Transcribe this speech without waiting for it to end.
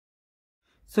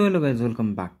So hello guys,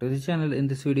 welcome back to the channel. In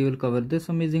this video we'll cover this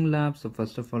amazing lab. So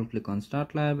first of all, click on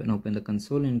start lab and open the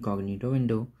console incognito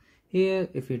window. Here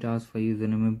if it asks for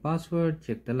username and password,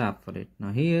 check the lab for it.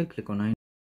 Now here click on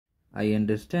I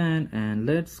understand and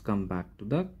let's come back to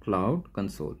the cloud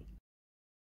console.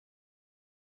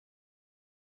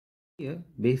 Here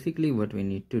basically what we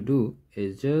need to do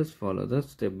is just follow the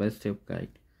step-by-step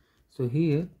guide. So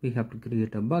here we have to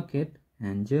create a bucket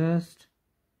and just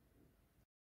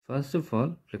first of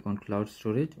all, click on cloud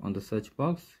storage on the search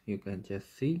box. You can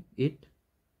just see it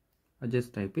or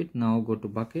just type it. Now go to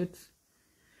buckets,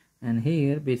 and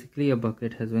here basically a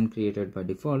bucket has been created by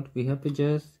default. We have to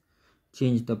just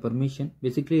change the permission,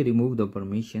 basically remove the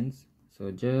permissions.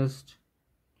 So just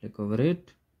click over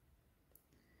it.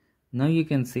 Now you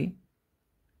can see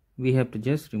we have to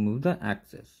just remove the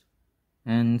access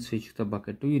and switch the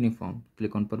bucket to uniform.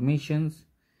 Click on permissions.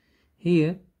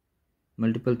 Here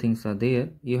multiple things are there.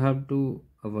 You have to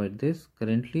avoid this.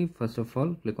 Currently, first of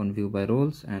all, click on view by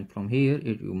roles, and from here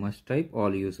you must type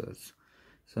all users.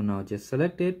 So now just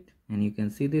select it and you can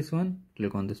see this one.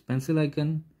 Click on this pencil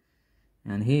icon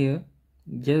and here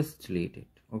just delete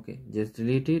it. Okay, just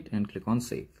delete it and click on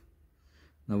save.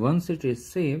 Now once it is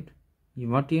saved,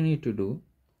 what you need to do,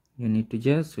 you need to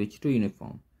just switch to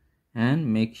uniform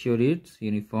and make sure it's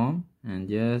uniform, and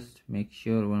just make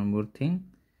sure one more thing,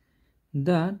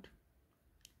 that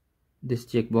this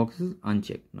checkbox is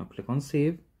unchecked. Now click on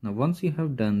save. Now once you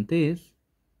have done this,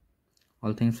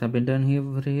 all things have been done here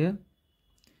over here.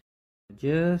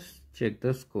 Just check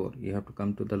the score. You have to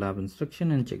come to the lab instruction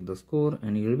and check the score,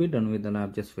 and you will be done with the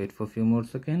lab. Just wait for a few more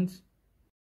seconds.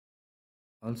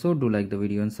 Also do like the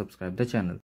video and subscribe the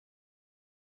channel.